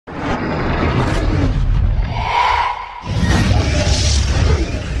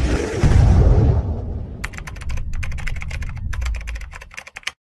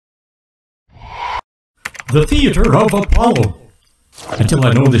The Theater of Apollo. Until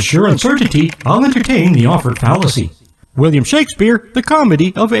I know the sure uncertainty, I'll entertain the offered fallacy. William Shakespeare, The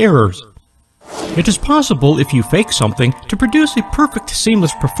Comedy of Errors. It is possible, if you fake something, to produce a perfect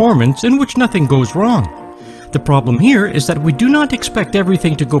seamless performance in which nothing goes wrong. The problem here is that we do not expect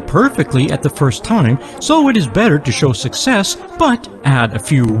everything to go perfectly at the first time, so it is better to show success, but add a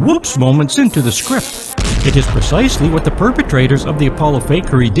few whoops moments into the script. It is precisely what the perpetrators of the Apollo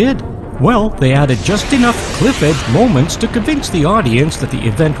fakery did. Well, they added just enough cliff-edge moments to convince the audience that the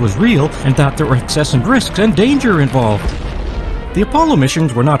event was real and that there were excessive risks and danger involved. The Apollo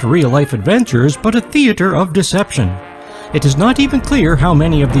missions were not real-life adventures, but a theater of deception. It is not even clear how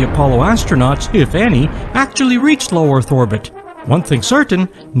many of the Apollo astronauts, if any, actually reached low Earth orbit. One thing certain,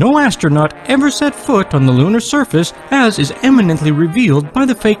 no astronaut ever set foot on the lunar surface, as is eminently revealed by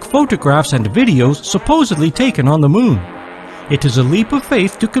the fake photographs and videos supposedly taken on the moon. It is a leap of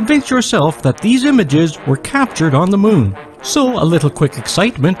faith to convince yourself that these images were captured on the moon. So a little quick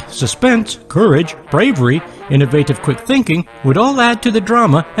excitement, suspense, courage, bravery, innovative quick thinking would all add to the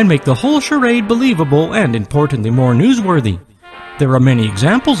drama and make the whole charade believable and, importantly, more newsworthy. There are many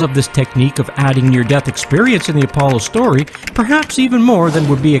examples of this technique of adding near-death experience in the Apollo story, perhaps even more than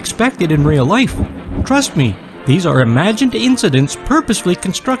would be expected in real life. Trust me, these are imagined incidents purposefully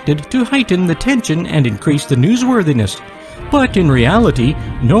constructed to heighten the tension and increase the newsworthiness. But in reality,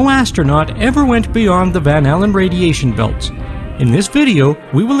 no astronaut ever went beyond the Van Allen radiation belts. In this video,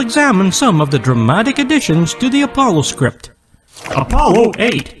 we will examine some of the dramatic additions to the Apollo script. Apollo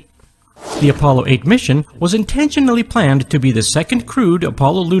 8. The Apollo 8 mission was intentionally planned to be the second crewed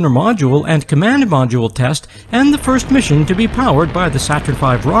Apollo lunar module and command module test and the first mission to be powered by the Saturn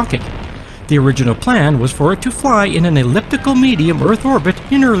V rocket. The original plan was for it to fly in an elliptical medium Earth orbit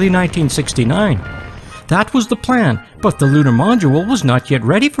in early 1969. That was the plan, but the lunar module was not yet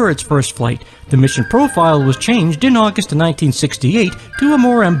ready for its first flight. The mission profile was changed in August 1968 to a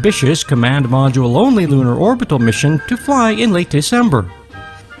more ambitious command module-only lunar orbital mission to fly in late December.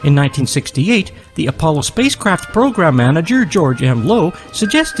 In 1968, the Apollo spacecraft program manager George M. Low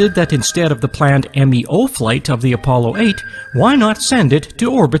suggested that instead of the planned MEO flight of the Apollo 8, why not send it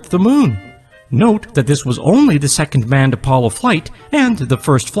to orbit the moon? Note that this was only the second manned Apollo flight and the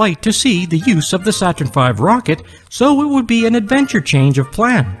first flight to see the use of the Saturn V rocket, so it would be an adventure change of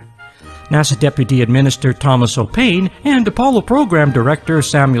plan. NASA Deputy Administrator Thomas O. Paine and Apollo Program Director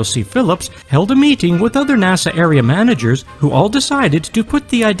Samuel C. Phillips held a meeting with other NASA area managers who all decided to put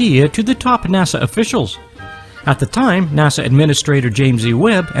the idea to the top NASA officials. At the time, NASA Administrator James E.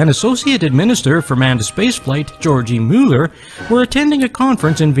 Webb and Associate Administrator for Manned Spaceflight George E. Mueller were attending a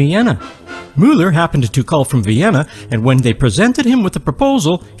conference in Vienna. Mueller happened to call from Vienna, and when they presented him with the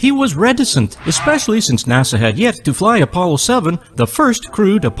proposal, he was reticent, especially since NASA had yet to fly Apollo 7, the first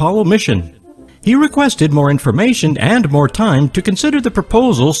crewed Apollo mission. He requested more information and more time to consider the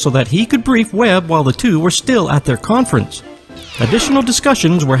proposal so that he could brief Webb while the two were still at their conference. Additional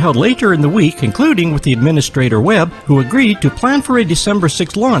discussions were held later in the week, including with the Administrator Webb, who agreed to plan for a December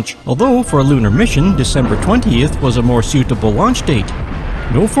 6th launch, although for a lunar mission, December 20th was a more suitable launch date.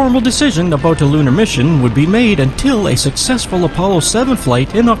 No formal decision about a lunar mission would be made until a successful Apollo 7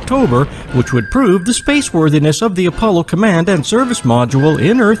 flight in October, which would prove the spaceworthiness of the Apollo Command and Service Module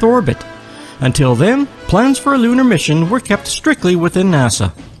in Earth orbit. Until then, plans for a lunar mission were kept strictly within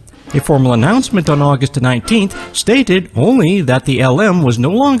NASA. A formal announcement on August 19th stated only that the LM was no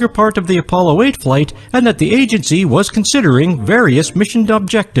longer part of the Apollo 8 flight and that the agency was considering various mission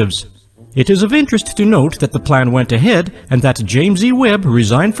objectives. It is of interest to note that the plan went ahead and that James E. Webb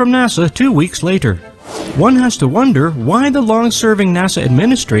resigned from NASA 2 weeks later. One has to wonder why the long-serving NASA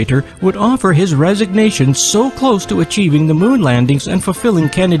administrator would offer his resignation so close to achieving the moon landings and fulfilling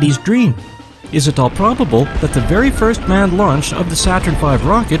Kennedy's dream. Is it all probable that the very first manned launch of the Saturn V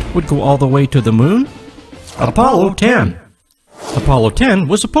rocket would go all the way to the moon? Apollo 10. Apollo 10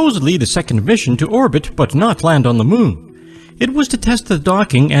 was supposedly the second mission to orbit but not land on the moon. It was to test the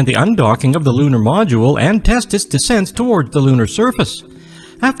docking and the undocking of the lunar module and test its descent toward the lunar surface.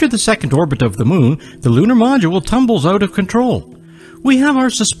 After the second orbit of the moon, the lunar module tumbles out of control. We have our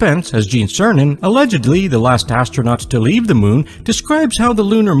suspense as Gene Cernan, allegedly the last astronaut to leave the moon, describes how the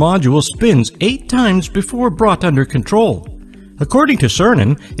lunar module spins 8 times before brought under control. According to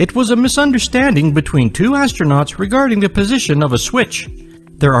Cernan, it was a misunderstanding between 2 astronauts regarding the position of a switch.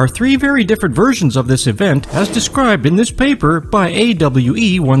 There are 3 very different versions of this event as described in this paper by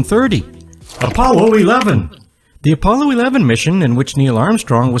AWE 130. Apollo 11. The Apollo 11 mission, in which Neil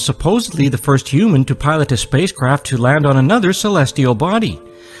Armstrong was supposedly the first human to pilot a spacecraft to land on another celestial body.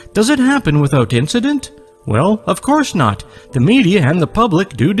 Does it happen without incident? Well, of course not. The media and the public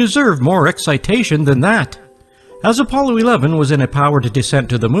do deserve more excitation than that. As Apollo 11 was in a powered descent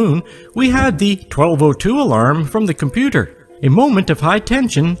to the moon, we had the 12:02 alarm from the computer. A moment of high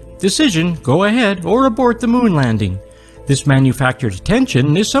tension, decision, go ahead or abort the moon landing. This manufactured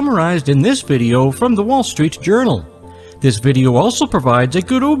tension is summarized in this video from the Wall Street Journal. This video also provides a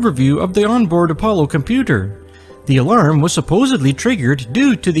good overview of the onboard Apollo computer. The alarm was supposedly triggered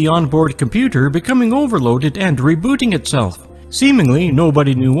due to the onboard computer becoming overloaded and rebooting itself. Seemingly,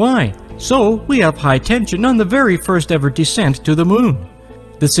 nobody knew why, so we have high tension on the very first ever descent to the moon.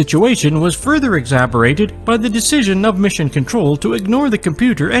 The situation was further exacerbated by the decision of Mission Control to ignore the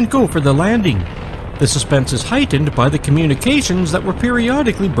computer and go for the landing. The suspense is heightened by the communications that were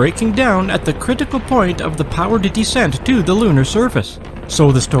periodically breaking down at the critical point of the powered descent to the lunar surface.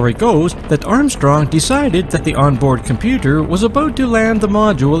 So the story goes that Armstrong decided that the onboard computer was about to land the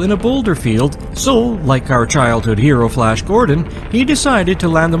module in a boulder field, so, like our childhood hero Flash Gordon, he decided to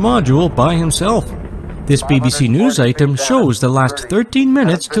land the module by himself. This BBC News item shows the last 13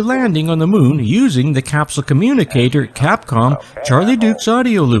 minutes to landing on the moon using the capsule communicator Capcom Charlie Duke's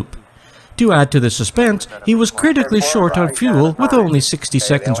audio loop. To add to the suspense, he was critically short on fuel with only 60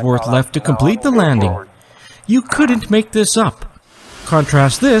 seconds worth left to complete the landing. You couldn't make this up.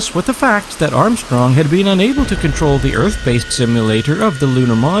 Contrast this with the fact that Armstrong had been unable to control the Earth-based simulator of the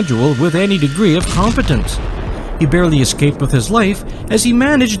lunar module with any degree of competence. He barely escaped with his life, as he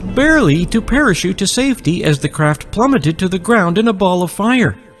managed barely to parachute to safety as the craft plummeted to the ground in a ball of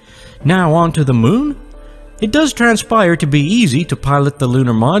fire. Now on to the moon? It does transpire to be easy to pilot the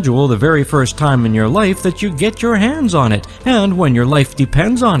lunar module the very first time in your life that you get your hands on it, and when your life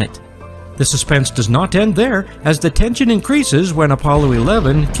depends on it. The suspense does not end there, as the tension increases when Apollo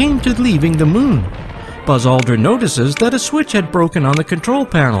 11 came to leaving the moon. Buzz Aldrin notices that a switch had broken on the control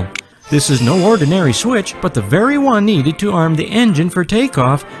panel. This is no ordinary switch, but the very one needed to arm the engine for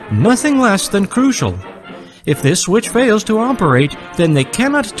takeoff, nothing less than crucial. If this switch fails to operate, then they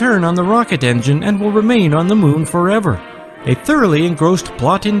cannot turn on the rocket engine and will remain on the moon forever. A thoroughly engrossed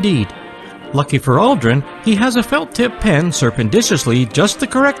plot indeed. Lucky for Aldrin, he has a felt-tip pen surreptitiously just the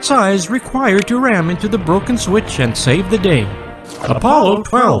correct size required to ram into the broken switch and save the day. Apollo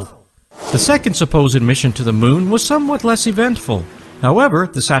 12. The second supposed mission to the moon was somewhat less eventful. However,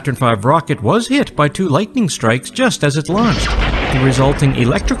 the Saturn V rocket was hit by 2 lightning strikes just as it launched. The resulting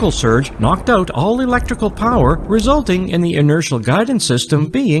electrical surge knocked out all electrical power, resulting in the inertial guidance system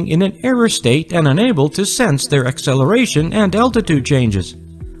being in an error state and unable to sense their acceleration and altitude changes.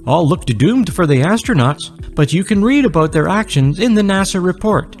 All looked doomed for the astronauts, but you can read about their actions in the NASA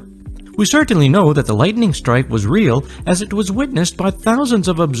report. We certainly know that the lightning strike was real, as it was witnessed by thousands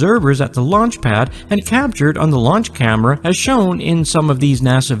of observers at the launch pad and captured on the launch camera as shown in some of these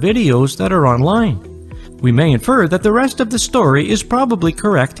NASA videos that are online. We may infer that the rest of the story is probably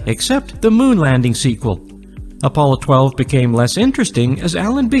correct except the moon landing sequel. Apollo 12 became less interesting as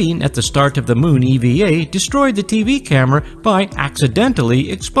Alan Bean at the start of the moon EVA destroyed the TV camera by accidentally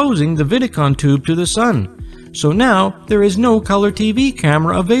exposing the Vidicon tube to the sun. So now there is no color TV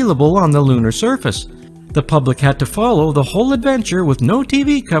camera available on the lunar surface. The public had to follow the whole adventure with no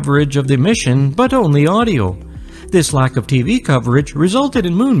TV coverage of the mission but only audio. This lack of TV coverage resulted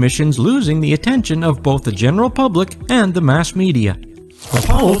in moon missions losing the attention of both the general public and the mass media.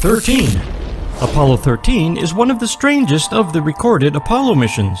 Apollo 13. Apollo 13 is one of the strangest of the recorded Apollo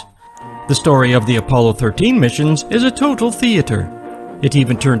missions. The story of the Apollo 13 missions is a total theater. It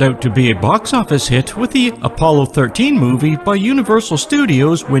even turned out to be a box office hit with the Apollo 13 movie by Universal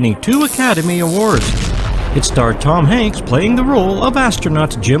Studios winning 2 Academy Awards. It starred Tom Hanks playing the role of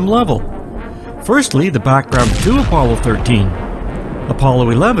astronaut Jim Lovell. Firstly, the background to Apollo 13. Apollo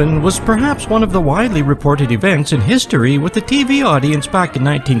 11 was perhaps one of the widely reported events in history with a TV audience back in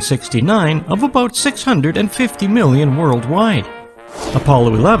 1969 of about 650 million worldwide.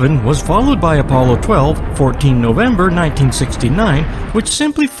 Apollo 11 was followed by Apollo 12, 14 November 1969, which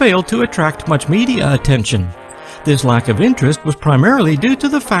simply failed to attract much media attention. This lack of interest was primarily due to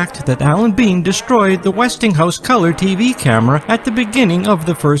the fact that Alan Bean destroyed the Westinghouse color TV camera at the beginning of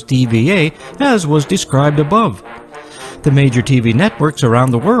the first EVA, as was described above. The major TV networks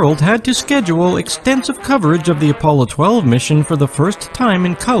around the world had to schedule extensive coverage of the Apollo 12 mission for the first time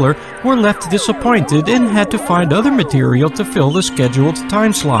in color, were left disappointed and had to find other material to fill the scheduled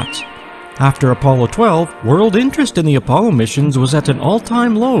time slots. After Apollo 12, world interest in the Apollo missions was at an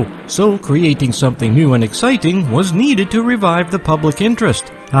all-time low, so creating something new and exciting was needed to revive the public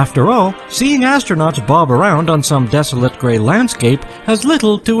interest. After all, seeing astronauts bob around on some desolate gray landscape has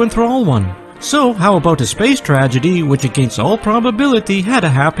little to enthrall one. So how about a space tragedy which against all probability had a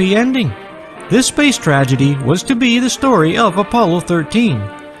happy ending? This space tragedy was to be the story of Apollo 13.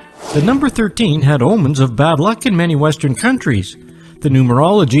 The number 13 had omens of bad luck in many Western countries. The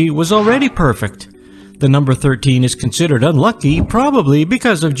numerology was already perfect. The number 13 is considered unlucky probably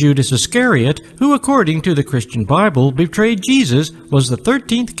because of Judas Iscariot, who according to the Christian Bible betrayed Jesus, was the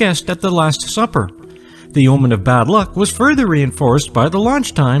 13th guest at the Last Supper. The omen of bad luck was further reinforced by the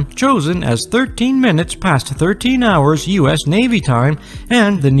launch time, chosen as 13 minutes past 13 hours U.S. Navy time,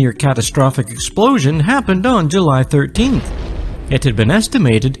 and the near-catastrophic explosion happened on July 13th. It had been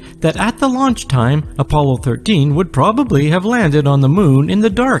estimated that at the launch time, Apollo 13 would probably have landed on the moon in the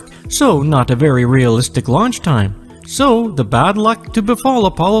dark, so not a very realistic launch time. So, the bad luck to befall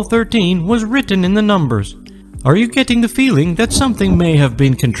Apollo 13 was written in the numbers. Are you getting the feeling that something may have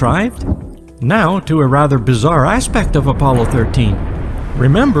been contrived? Now to a rather bizarre aspect of Apollo 13.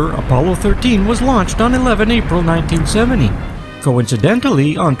 Remember, Apollo 13 was launched on 11 April 1970.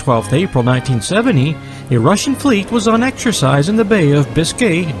 Coincidentally, on 12 April 1970, a Russian fleet was on exercise in the Bay of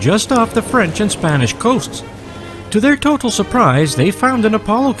Biscay just off the French and Spanish coasts. To their total surprise, they found an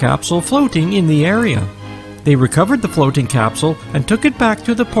Apollo capsule floating in the area. They recovered the floating capsule and took it back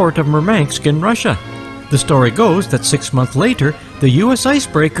to the port of Murmansk in Russia. The story goes that 6 months later, the U.S.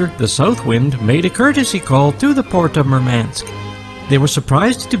 icebreaker, the Southwind, made a courtesy call to the port of Murmansk. They were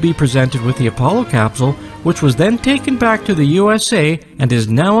surprised to be presented with the Apollo capsule, which was then taken back to the USA and is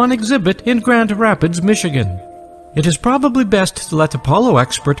now on exhibit in Grand Rapids, Michigan. It is probably best to let Apollo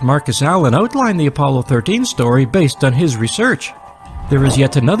expert Marcus Allen outline the Apollo 13 story based on his research. There is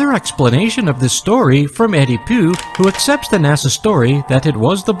yet another explanation of this story from Eddie Pugh, who accepts the NASA story that it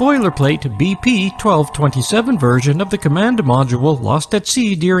was the boilerplate BP-1227 version of the command module lost at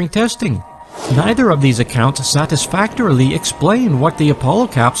sea during testing. Neither of these accounts satisfactorily explain what the Apollo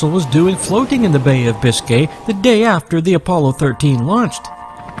capsule was doing floating in the Bay of Biscay the day after the Apollo 13 launched.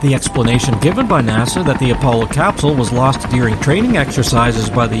 The explanation given by NASA that the Apollo capsule was lost during training exercises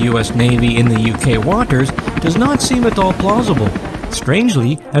by the US Navy in the UK waters does not seem at all plausible.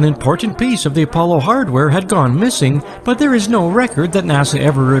 Strangely, an important piece of the Apollo hardware had gone missing, but there is no record that NASA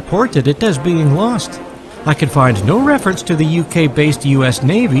ever reported it as being lost. I can find no reference to the UK-based US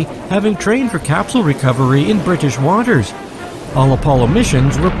Navy having trained for capsule recovery in British waters. All Apollo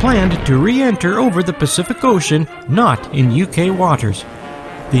missions were planned to re-enter over the Pacific Ocean, not in UK waters.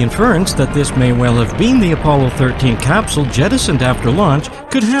 The inference that this may well have been the Apollo 13 capsule jettisoned after launch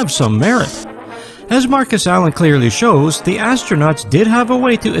could have some merit. As Marcus Allen clearly shows, the astronauts did have a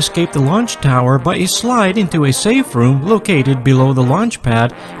way to escape the launch tower by a slide into a safe room located below the launch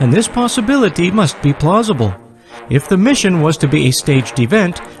pad, and this possibility must be plausible. If the mission was to be a staged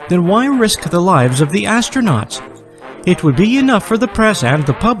event, then why risk the lives of the astronauts? It would be enough for the press and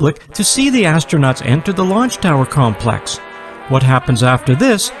the public to see the astronauts enter the launch tower complex. What happens after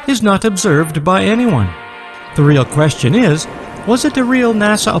this is not observed by anyone. The real question is, was it a real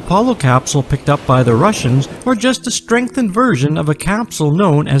NASA Apollo capsule picked up by the Russians, or just a strengthened version of a capsule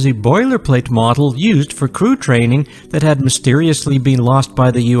known as a boilerplate model used for crew training that had mysteriously been lost by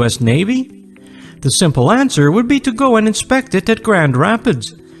the US Navy? The simple answer would be to go and inspect it at Grand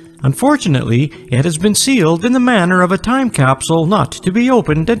Rapids. Unfortunately, it has been sealed in the manner of a time capsule not to be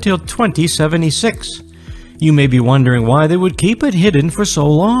opened until 2076. You may be wondering why they would keep it hidden for so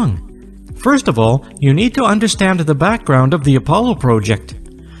long. First of all, you need to understand the background of the Apollo project.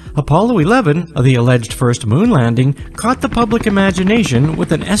 Apollo 11, the alleged first moon landing, caught the public imagination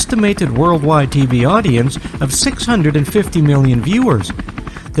with an estimated worldwide TV audience of 650 million viewers.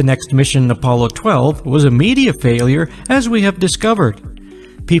 The next mission, Apollo 12, was a media failure, as we have discovered.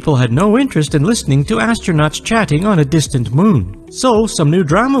 People had no interest in listening to astronauts chatting on a distant moon. So, some new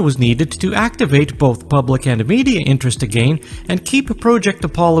drama was needed to activate both public and media interest again and keep Project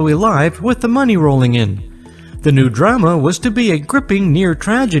Apollo alive with the money rolling in. The new drama was to be a gripping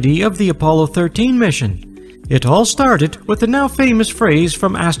near-tragedy of the Apollo 13 mission. It all started with the now famous phrase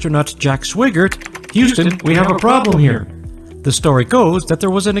from astronaut Jack Swigert, "Houston, we have a problem here." The story goes that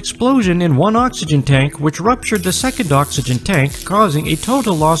there was an explosion in one oxygen tank which ruptured the second oxygen tank, causing a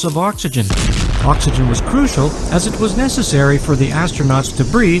total loss of oxygen. Oxygen was crucial as it was necessary for the astronauts to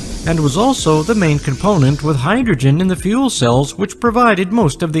breathe and was also the main component with hydrogen in the fuel cells which provided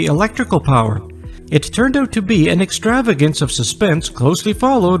most of the electrical power. It turned out to be an extravagance of suspense closely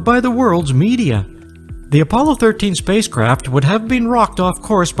followed by the world's media. The Apollo 13 spacecraft would have been rocked off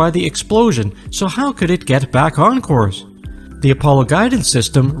course by the explosion, so how could it get back on course? The Apollo guidance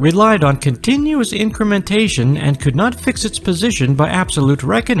system relied on continuous incrementation and could not fix its position by absolute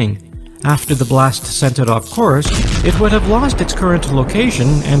reckoning. After the blast sent it off course, it would have lost its current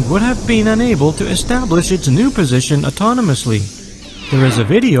location and would have been unable to establish its new position autonomously. There is a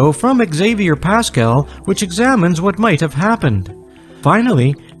video from Xavier Pascal which examines what might have happened.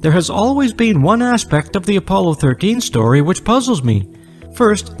 Finally, there has always been one aspect of the Apollo 13 story which puzzles me.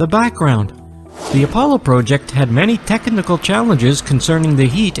 First, the background. The Apollo project had many technical challenges concerning the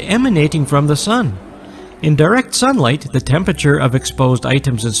heat emanating from the sun. In direct sunlight, the temperature of exposed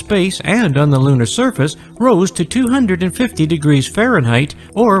items in space and on the lunar surface rose to 250 degrees Fahrenheit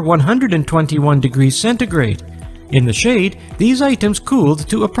or 121 degrees centigrade. In the shade, these items cooled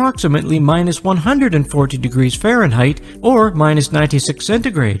to approximately minus 140 degrees Fahrenheit or minus 96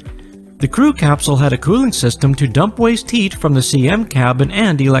 centigrade. The crew capsule had a cooling system to dump waste heat from the CM cabin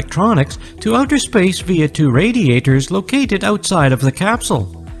and electronics to outer space via two radiators located outside of the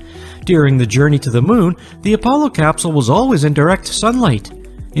capsule. During the journey to the moon, the Apollo capsule was always in direct sunlight.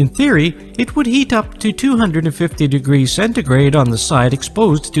 In theory, it would heat up to 250 degrees centigrade on the side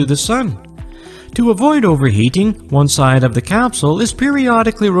exposed to the sun. To avoid overheating, one side of the capsule is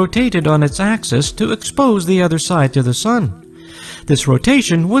periodically rotated on its axis to expose the other side to the sun. This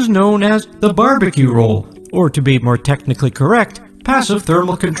rotation was known as the barbecue roll, or to be more technically correct, passive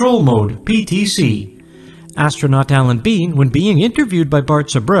thermal control mode, PTC. Astronaut Alan Bean, when being interviewed by Bart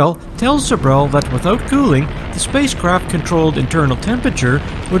Sibrel, tells Sibrel that without cooling, the spacecraft-controlled internal temperature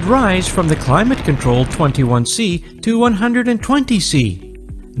would rise from the climate-controlled 21°C to 120°C.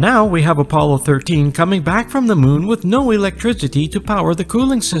 Now we have Apollo 13 coming back from the moon with no electricity to power the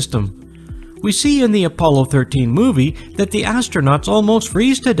cooling system. We see in the Apollo 13 movie that the astronauts almost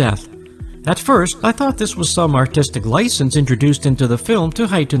freeze to death. At first, I thought this was some artistic license introduced into the film to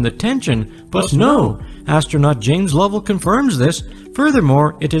heighten the tension, but no! Astronaut James Lovell confirms this.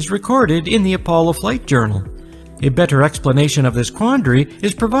 Furthermore, it is recorded in the Apollo Flight Journal. A better explanation of this quandary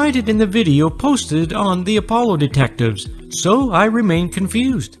is provided in the video posted on the Apollo Detectives, so I remain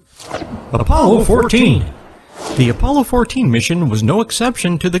confused. Apollo 14. The Apollo 14 mission was no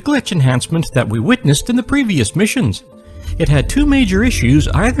exception to the glitch enhancement that we witnessed in the previous missions. It had two major issues,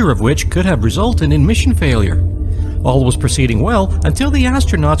 either of which could have resulted in mission failure. All was proceeding well until the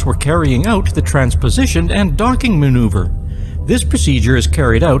astronauts were carrying out the transposition and docking maneuver. This procedure is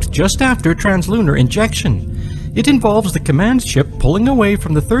carried out just after translunar injection. It involves the command ship pulling away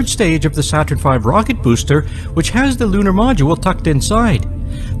from the third stage of the Saturn V rocket booster, which has the lunar module tucked inside.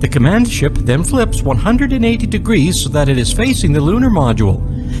 The command ship then flips 180 degrees so that it is facing the lunar module.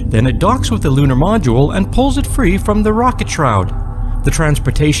 Then it docks with the lunar module and pulls it free from the rocket shroud. The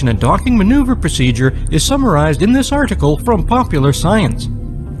transportation and docking maneuver procedure is summarized in this article from Popular Science.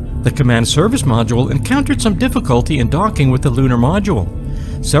 The command service module encountered some difficulty in docking with the lunar module.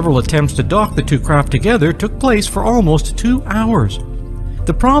 Several attempts to dock the two craft together took place for almost 2 hours.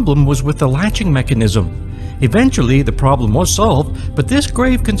 The problem was with the latching mechanism. Eventually, the problem was solved, but this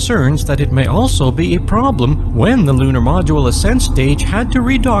grave concerns that it may also be a problem when the lunar module ascent stage had to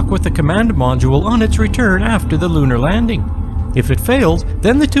redock with the command module on its return after the lunar landing. If it failed,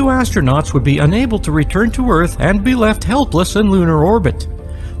 then the two astronauts would be unable to return to Earth and be left helpless in lunar orbit.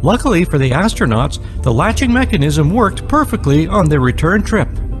 Luckily for the astronauts, the latching mechanism worked perfectly on their return trip.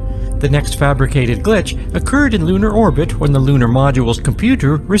 The next fabricated glitch occurred in lunar orbit when the lunar module's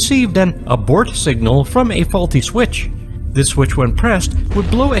computer received an abort signal from a faulty switch. This switch, when pressed,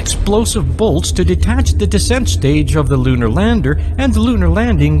 would blow explosive bolts to detach the descent stage of the lunar lander, and the lunar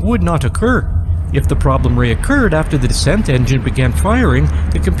landing would not occur. If the problem reoccurred after the descent engine began firing,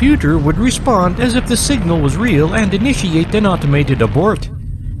 the computer would respond as if the signal was real and initiate an automated abort.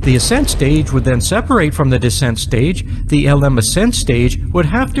 The ascent stage would then separate from the descent stage, the LM ascent stage would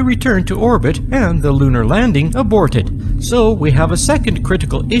have to return to orbit, and the lunar landing aborted. So we have a second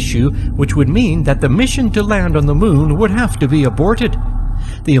critical issue, which would mean that the mission to land on the moon would have to be aborted.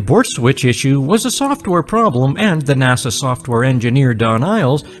 The abort switch issue was a software problem, and the NASA software engineer Don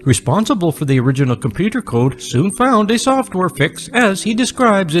Iles, responsible for the original computer code, soon found a software fix, as he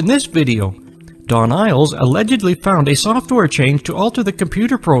describes in this video. Don Iles allegedly found a software change to alter the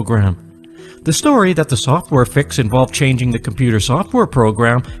computer program. The story that the software fix involved changing the computer software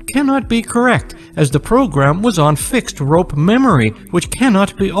program cannot be correct, as the program was on fixed rope memory, which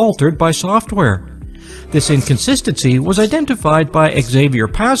cannot be altered by software. This inconsistency was identified by Xavier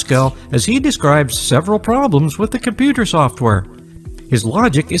Pascal, as he describes several problems with the computer software. His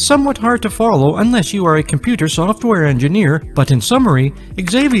logic is somewhat hard to follow unless you are a computer software engineer, but in summary,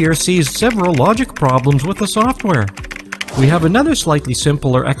 Xavier sees several logic problems with the software. We have another slightly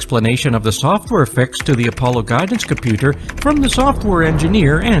simpler explanation of the software fix to the Apollo guidance computer from the software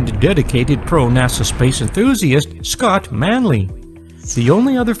engineer and dedicated pro-NASA space enthusiast, Scott Manley. The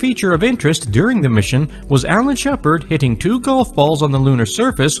only other feature of interest during the mission was Alan Shepard hitting 2 golf balls on the lunar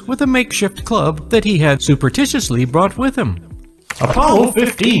surface with a makeshift club that he had superstitiously brought with him. Apollo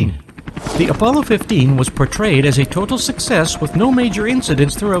 15. The Apollo 15 was portrayed as a total success with no major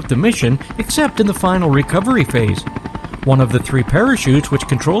incidents throughout the mission except in the final recovery phase. One of the 3 parachutes which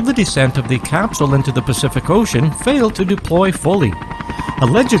controlled the descent of the capsule into the Pacific Ocean failed to deploy fully.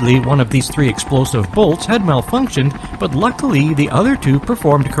 Allegedly, one of these 3 explosive bolts had malfunctioned, but luckily the other 2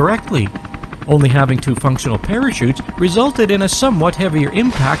 performed correctly. Only having 2 functional parachutes resulted in a somewhat heavier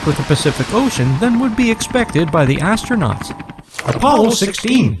impact with the Pacific Ocean than would be expected by the astronauts. Apollo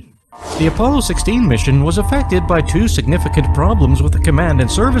 16. The Apollo 16 mission was affected by 2 significant problems with the Command and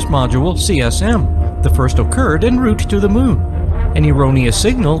Service Module, CSM. The first occurred en route to the Moon. An erroneous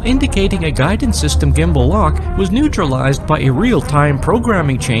signal indicating a guidance system gimbal lock was neutralized by a real-time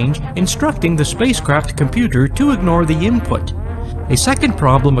programming change instructing the spacecraft computer to ignore the input. A second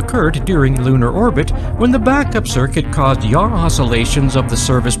problem occurred during lunar orbit when the backup circuit caused yaw oscillations of the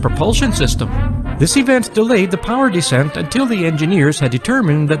service propulsion system. This event delayed the power descent until the engineers had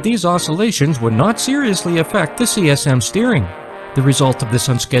determined that these oscillations would not seriously affect the CSM steering. The result of this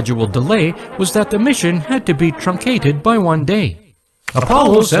unscheduled delay was that the mission had to be truncated by 1 day.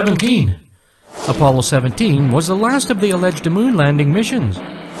 Apollo 17. Apollo 17 was the last of the alleged moon landing missions.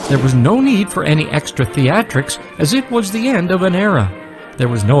 There was no need for any extra theatrics as it was the end of an era. There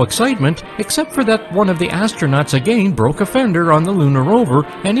was no excitement except for that one of the astronauts again broke a fender on the lunar rover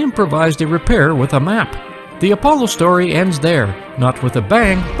and improvised a repair with a map. The Apollo story ends there, not with a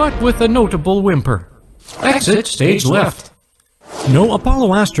bang, but with a notable whimper. Exit stage left. No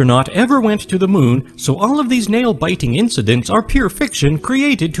Apollo astronaut ever went to the moon, so all of these nail-biting incidents are pure fiction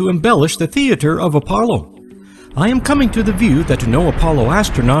created to embellish the theater of Apollo. I am coming to the view that no Apollo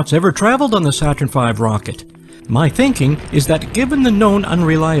astronauts ever traveled on the Saturn V rocket. My thinking is that given the known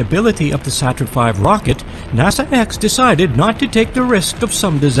unreliability of the Saturn V rocket, NASA X decided not to take the risk of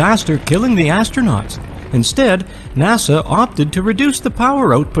some disaster killing the astronauts. Instead, NASA opted to reduce the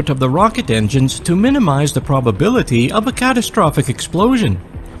power output of the rocket engines to minimize the probability of a catastrophic explosion.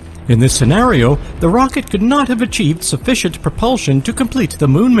 In this scenario, the rocket could not have achieved sufficient propulsion to complete the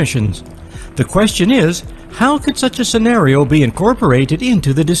moon missions. The question is, how could such a scenario be incorporated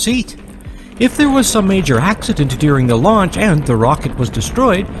into the deceit? If there was some major accident during the launch and the rocket was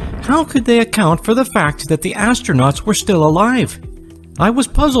destroyed, how could they account for the fact that the astronauts were still alive? I was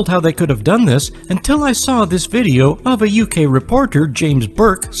puzzled how they could have done this until I saw this video of a UK reporter, James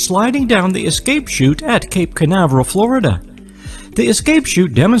Burke, sliding down the escape chute at Cape Canaveral, Florida. The escape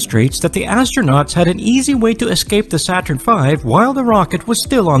chute demonstrates that the astronauts had an easy way to escape the Saturn V while the rocket was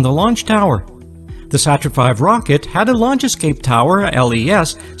still on the launch tower. The Saturn V rocket had a launch escape tower,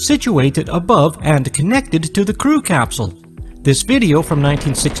 LES, situated above and connected to the crew capsule. This video from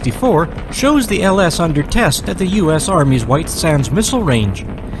 1964 shows the LS under test at the US Army's White Sands Missile Range.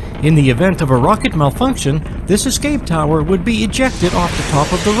 In the event of a rocket malfunction, this escape tower would be ejected off the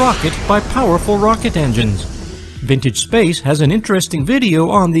top of the rocket by powerful rocket engines. Vintage Space has an interesting video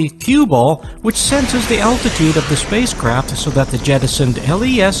on the cue ball, which senses the altitude of the spacecraft so that the jettisoned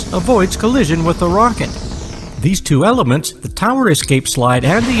LES avoids collision with the rocket. These 2 elements, the tower escape slide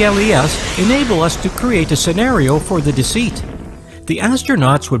and the LES, enable us to create a scenario for the deceit. The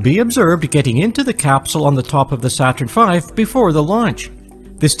astronauts would be observed getting into the capsule on the top of the Saturn V before the launch.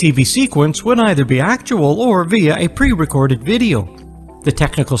 This TV sequence would either be actual or via a pre-recorded video. The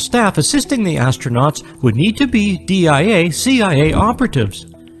technical staff assisting the astronauts would need to be DIA/CIA operatives.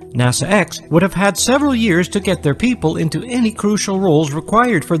 NASA X would have had several years to get their people into any crucial roles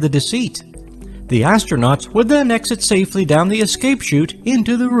required for the deceit. The astronauts would then exit safely down the escape chute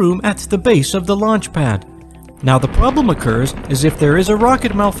into the room at the base of the launch pad. Now the problem occurs is if there is a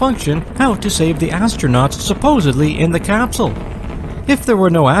rocket malfunction, how to save the astronauts supposedly in the capsule. If there were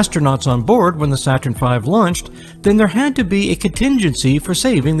no astronauts on board when the Saturn V launched, then there had to be a contingency for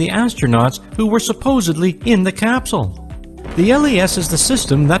saving the astronauts who were supposedly in the capsule. The LES is the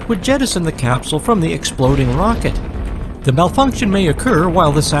system that would jettison the capsule from the exploding rocket. The malfunction may occur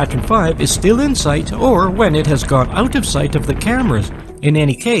while the Saturn V is still in sight or when it has gone out of sight of the cameras. In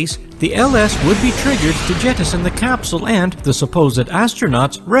any case, the LS would be triggered to jettison the capsule and the supposed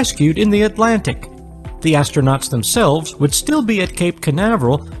astronauts rescued in the Atlantic. The astronauts themselves would still be at Cape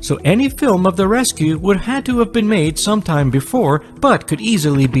Canaveral, so any film of the rescue would have to have been made sometime before, but could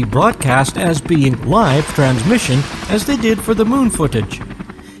easily be broadcast as being live transmission as they did for the moon footage.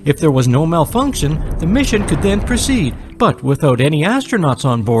 If there was no malfunction, the mission could then proceed, but without any astronauts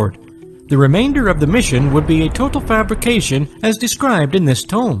on board. The remainder of the mission would be a total fabrication as described in this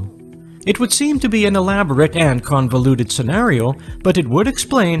tome. It would seem to be an elaborate and convoluted scenario, but it would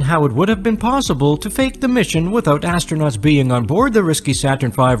explain how it would have been possible to fake the mission without astronauts being on board the risky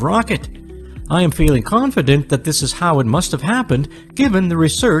Saturn V rocket. I am feeling confident that this is how it must have happened, given the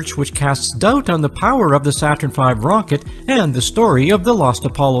research which casts doubt on the power of the Saturn V rocket and the story of the lost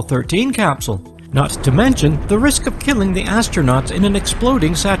Apollo 13 capsule. Not to mention the risk of killing the astronauts in an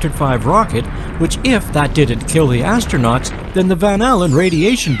exploding Saturn V rocket, which, if that didn't kill the astronauts, then the Van Allen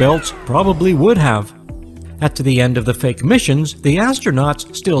radiation belts probably would have. At the end of the fake missions, the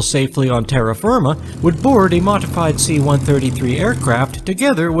astronauts, still safely on terra firma, would board a modified C-133 aircraft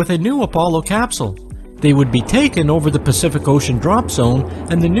together with a new Apollo capsule. They would be taken over the Pacific Ocean drop zone,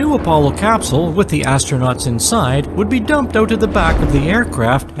 and the new Apollo capsule, with the astronauts inside, would be dumped out of the back of the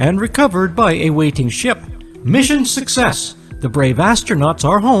aircraft and recovered by a waiting ship. Mission success! The brave astronauts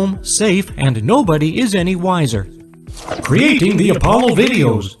are home, safe, and nobody is any wiser. Creating the Apollo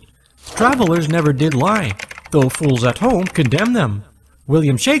videos! Travelers never did lie, though fools at home condemn them.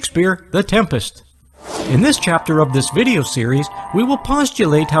 William Shakespeare, The Tempest. In this chapter of this video series, we will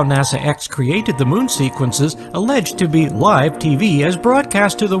postulate how NASA X created the moon sequences alleged to be live TV as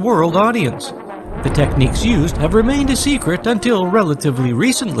broadcast to the world audience. The techniques used have remained a secret until relatively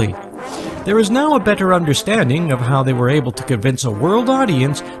recently. There is now a better understanding of how they were able to convince a world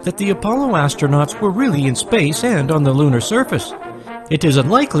audience that the Apollo astronauts were really in space and on the lunar surface. It is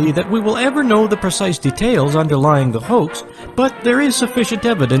unlikely that we will ever know the precise details underlying the hoax, but there is sufficient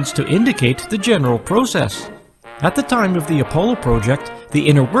evidence to indicate the general process. At the time of the Apollo project, the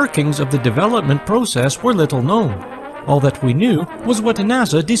inner workings of the development process were little known. All that we knew was what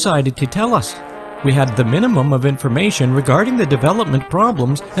NASA decided to tell us. We had the minimum of information regarding the development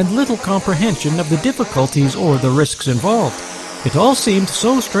problems and little comprehension of the difficulties or the risks involved. It all seemed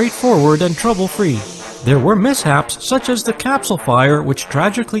so straightforward and trouble-free. There were mishaps such as the capsule fire which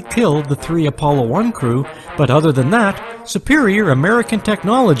tragically killed the 3 Apollo 1 crew, but other than that, superior American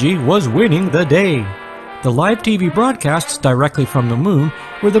technology was winning the day. The live TV broadcasts directly from the moon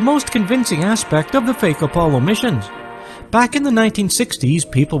were the most convincing aspect of the fake Apollo missions. Back in the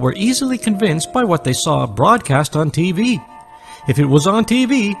 1960s, people were easily convinced by what they saw broadcast on TV. If it was on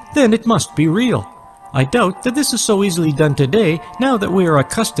TV, then it must be real. I doubt that this is so easily done today now that we are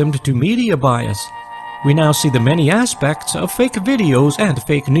accustomed to media bias. We now see the many aspects of fake videos and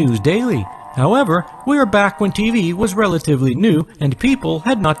fake news daily. However, we are back when TV was relatively new and people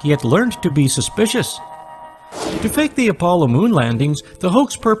had not yet learned to be suspicious. To fake the Apollo moon landings, the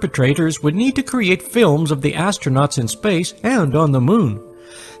hoax perpetrators would need to create films of the astronauts in space and on the moon.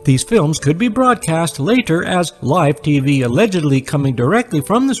 These films could be broadcast later as live TV allegedly coming directly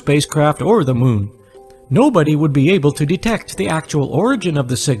from the spacecraft or the moon. Nobody would be able to detect the actual origin of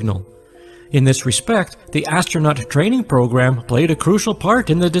the signal. In this respect, the astronaut training program played a crucial part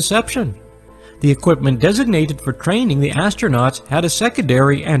in the deception. The equipment designated for training the astronauts had a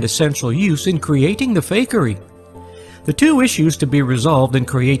secondary and essential use in creating the fakery. The two issues to be resolved in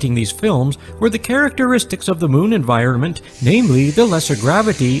creating these films were the characteristics of the moon environment, namely the lesser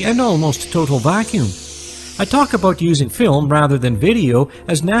gravity and almost total vacuum. I talk about using film rather than video,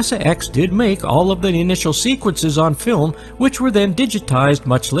 as NASA X did make all of the initial sequences on film, which were then digitized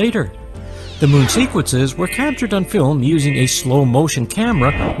much later. The moon sequences were captured on film using a slow-motion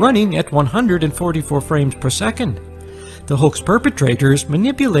camera running at 144 frames per second. The hoax perpetrators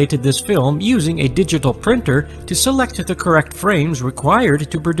manipulated this film using a digital printer to select the correct frames required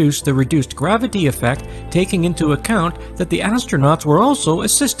to produce the reduced gravity effect, taking into account that the astronauts were also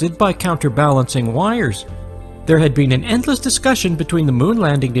assisted by counterbalancing wires. There had been an endless discussion between the moon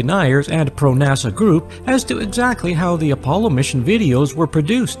landing deniers and pro-NASA group as to exactly how the Apollo mission videos were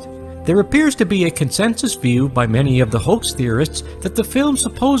produced. There appears to be a consensus view by many of the hoax theorists that the film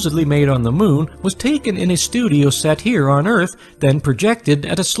supposedly made on the moon was taken in a studio set here on Earth, then projected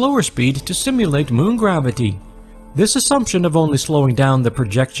at a slower speed to simulate moon gravity. This assumption of only slowing down the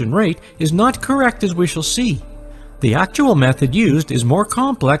projection rate is not correct, as we shall see. The actual method used is more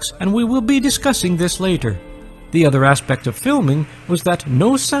complex, and we will be discussing this later. The other aspect of filming was that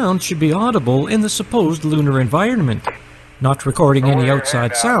no sound should be audible in the supposed lunar environment. Not recording any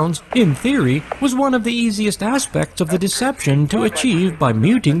outside sounds, in theory, was one of the easiest aspects of the deception to achieve by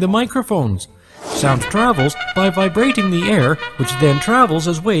muting the microphones. Sound travels by vibrating the air, which then travels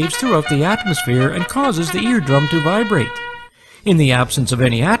as waves throughout the atmosphere and causes the eardrum to vibrate. In the absence of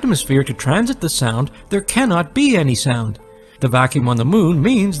any atmosphere to transit the sound, there cannot be any sound. The vacuum on the moon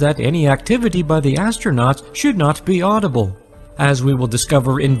means that any activity by the astronauts should not be audible. As we will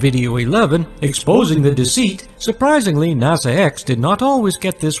discover in Video 11, Exposing the Deceit, surprisingly NASA X did not always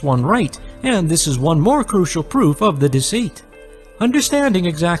get this one right, and this is one more crucial proof of the deceit. Understanding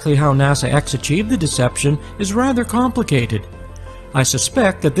exactly how NASA X achieved the deception is rather complicated. I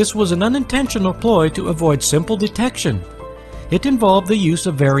suspect that this was an unintentional ploy to avoid simple detection. It involved the use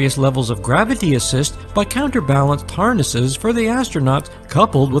of various levels of gravity assist by counterbalanced harnesses for the astronauts,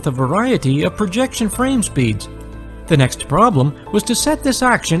 coupled with a variety of projection frame speeds. The next problem was to set this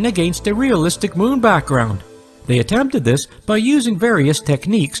action against a realistic moon background. They attempted this by using various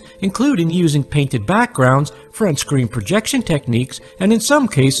techniques, including using painted backgrounds, front screen projection techniques, and in some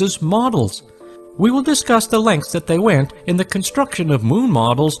cases, models. We will discuss the lengths that they went in the construction of moon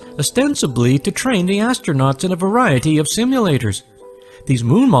models, ostensibly to train the astronauts in a variety of simulators. These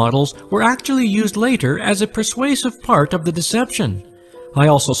moon models were actually used later as a persuasive part of the deception. I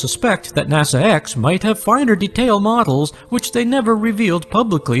also suspect that NASA X might have finer detail models which they never revealed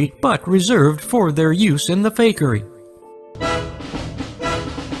publicly but reserved for their use in the fakery.